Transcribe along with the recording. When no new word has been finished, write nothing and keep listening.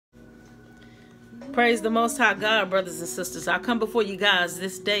Praise the Most High God, brothers and sisters. I come before you guys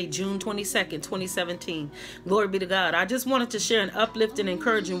this day, June 22nd, 2017. Glory be to God. I just wanted to share an uplifting,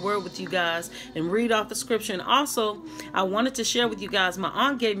 encouraging word with you guys and read off the scripture. And also, I wanted to share with you guys, my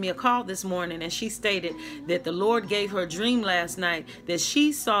aunt gave me a call this morning and she stated that the Lord gave her a dream last night that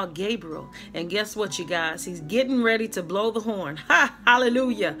she saw Gabriel. And guess what, you guys? He's getting ready to blow the horn. Ha!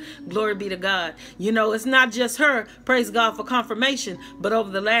 Hallelujah. Glory be to God. You know, it's not just her, praise God for confirmation, but over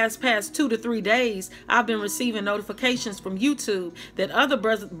the past 2 to 3 days, I've been receiving notifications from YouTube that other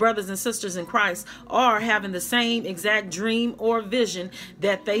brothers and sisters in Christ are having the same exact dream or vision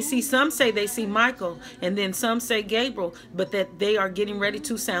that they see. Some say they see Michael, and then some say Gabriel, but that they are getting ready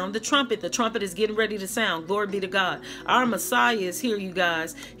to sound the trumpet. The trumpet is getting ready to sound. Glory be to God. Our Messiah is here, you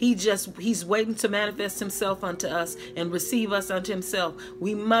guys. He's waiting to manifest himself unto us and receive us unto himself.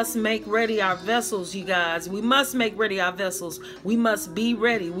 We must make ready our vessels, you guys. We must make ready our vessels. We must be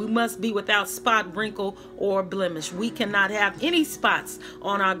ready. We must be without spot, wrinkle, or blemish. We cannot have any spots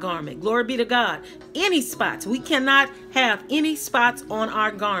on our garment. Glory be to God. Any spots. We cannot have any spots on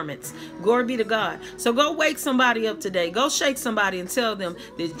our garments. Glory be to God. So go wake somebody up today. Go shake somebody and tell them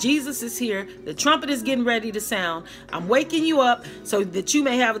that Jesus is here. The trumpet is getting ready to sound. I'm waking you up so that you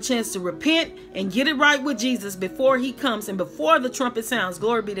may have a chance to repent and get it right with Jesus before he comes and before the trumpet sounds.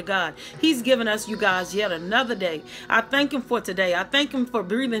 Glory be to God. He's given us, you guys, yet another day. I thank him for today. I thank him for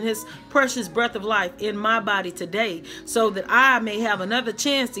breathing his precious breath of life in my body today so that I may have another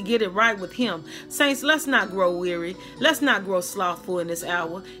chance to get it right with him. Saints, let's not grow weary. Let's not grow slothful in this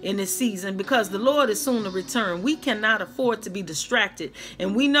hour, in this season, because the Lord is soon to return. We cannot afford to be distracted.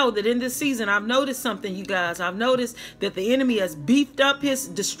 And we know that in this season, I've noticed something, you guys. I've noticed that the enemy has beefed up his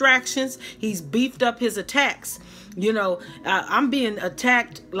distractions. He's beefed up his attacks. You know, I'm being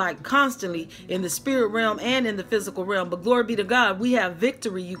attacked like constantly in the spirit realm and in the physical realm. But glory be to God, we have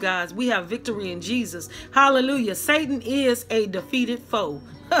victory, you guys. We have victory in Jesus. Hallelujah. Satan is a defeated foe.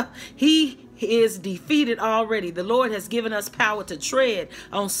 He is defeated already. The Lord has given us power to tread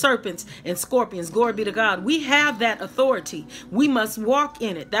on serpents and scorpions. Glory be to God. We have that authority. We must walk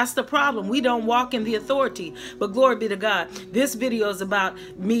in it. That's the problem. We don't walk in the authority. But glory be to God. This video is about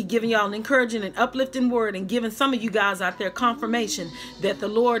me giving y'all an encouraging and uplifting word and giving some of you guys out there confirmation that the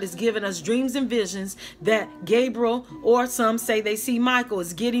Lord is giving us dreams and visions that Gabriel, or some say they see Michael,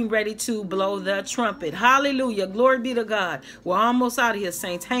 is getting ready to blow the trumpet. Hallelujah. Glory be to God. We're almost out of here,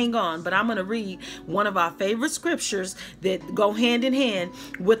 saints. Hang on. But I'm going to read one of our favorite scriptures that go hand in hand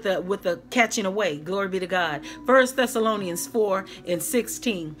with the catching away. Glory be to God. 1 Thessalonians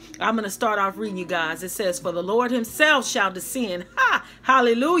 4:16. I'm going to start off reading, you guys. It says, "For the Lord himself shall descend." Ha!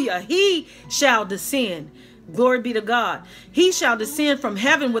 Hallelujah. He shall descend. Glory be to God. He shall descend from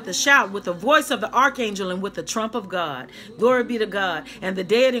heaven with a shout, with the voice of the archangel, and with the trump of God. Glory be to God. And the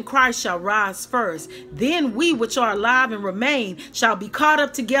dead in Christ shall rise first. Then we which are alive and remain shall be caught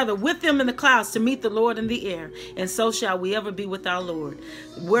up together with them in the clouds to meet the Lord in the air. And so shall we ever be with our Lord.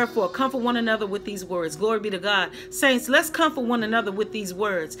 Wherefore, comfort one another with these words. Glory be to God. Saints, let's comfort one another with these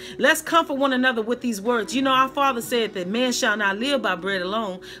words. Let's comfort one another with these words. You know, our Father said that man shall not live by bread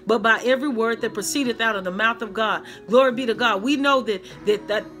alone, but by every word that proceedeth out of the mouth of God. Glory be to God. We know that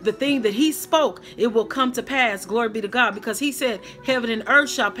the thing that he spoke, it will come to pass. Glory be to God, because he said heaven and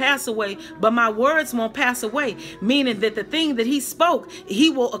earth shall pass away, but my words won't pass away, meaning that the thing that he spoke, he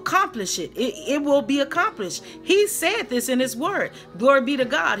will accomplish it. It will be accomplished. He said this in his word. Glory be to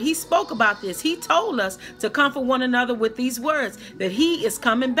God. He spoke about this. He told us to comfort one another with these words, that he is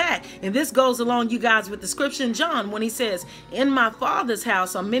coming back. And this goes along, you guys, with the scripture in John when he says, "In my Father's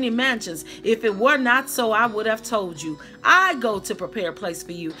house are many mansions. If it were not so, I would have told you. I go to prepare a place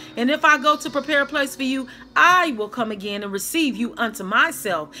for you. And if I go to prepare a place for you, I will come again and receive you unto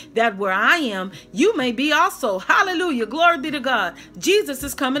myself, that where I am, you may be also." Hallelujah. Glory be to God. Jesus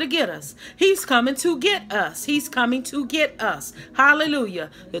is coming to get us. He's coming to get us. He's coming to get us. Hallelujah.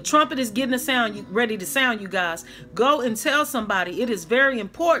 The trumpet is getting ready to sound, you guys. Go and tell somebody. It is very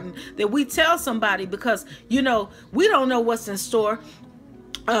important that we tell somebody, because, you know, we don't know what's in store.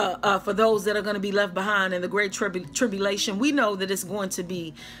 For those that are going to be left behind in the great tribulation. We know that it's going to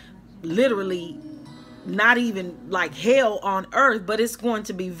be literally not even like hell on earth, but it's going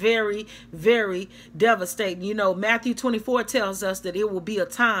to be very, very devastating. You know, Matthew 24 tells us that it will be a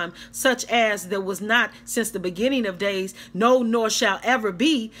time such as there was not since the beginning of days, no, nor shall ever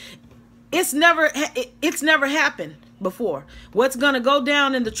be. It's never happened before. What's going to go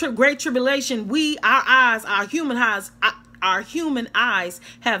down in the great tribulation, our human eyes, our human eyes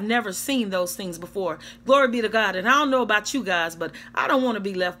have never seen those things before. Glory be to God. And I don't know about you guys, but I don't want to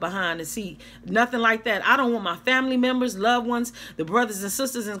be left behind and see nothing like that. I don't want my family members, loved ones, the brothers and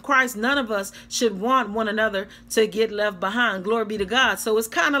sisters in Christ. None of us should want one another to get left behind. Glory be to God. So it's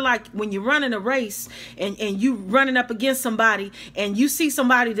kind of like when you're running a race and you running up against somebody and you see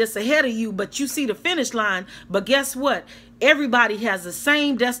somebody that's ahead of you, but you see the finish line. But guess what? Everybody has the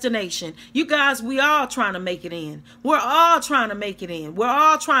same destination. You guys, we all trying to make it in. We're all trying to make it in. We're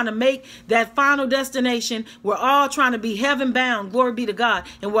all trying to make that final destination. We're all trying to be heaven bound. Glory be to God.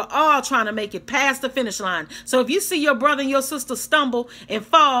 And we're all trying to make it past the finish line. So if you see your brother and your sister stumble and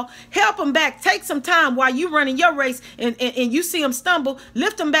fall, help them back. Take some time while you're running your race and you see them stumble.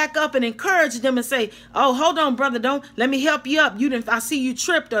 Lift them back up and encourage them and say, oh, hold on, brother. Let me help you up. I see you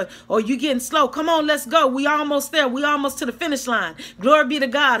tripped or you getting slow. Come on, let's go. We almost there. We almost to the finish line. Glory be to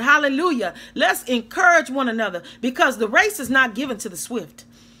God. Hallelujah. Let's encourage one another, because the race is not given to the swift.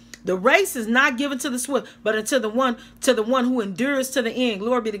 The race is not given to the swift, but unto the one who endures to the end.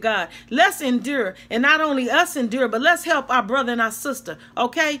 Glory be to God. Let's endure, and not only us endure, but let's help our brother and our sister.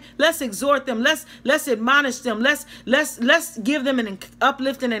 Okay, let's exhort them. Let's admonish them. Let's give them an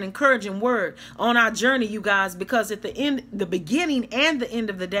uplifting and encouraging word on our journey, you guys. Because at the end, the beginning and the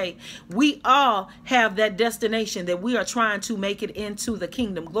end of the day, we all have that destination that we are trying to make it into the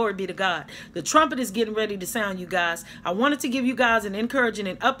kingdom. Glory be to God. The trumpet is getting ready to sound, you guys. I wanted to give you guys an encouraging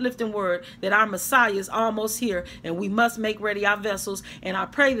and uplifting word that our Messiah is almost here, and we must make ready our vessels. And I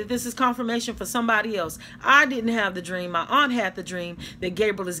pray that this is confirmation for somebody else. I didn't have the dream. My aunt had the dream that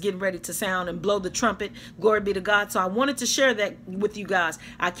Gabriel is getting ready to sound and blow the trumpet. Glory be to God. So I wanted to share that with you guys.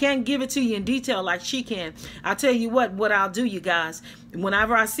 I can't give it to you in detail like she can. I'll tell you what I'll do, you guys.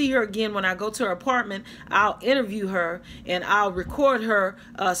 Whenever I see her again, when I go to her apartment, I'll interview her and I'll record her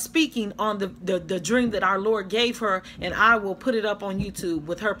speaking on the dream that our Lord gave her, and I will put it up on YouTube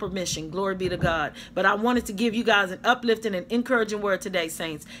with her permission. Glory be to God. But I wanted to give you guys an uplifting and encouraging word today,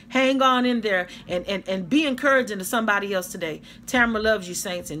 saints. Hang on in there and be encouraging to somebody else today. Tamara loves you,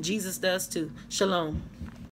 saints, and Jesus does too. Shalom.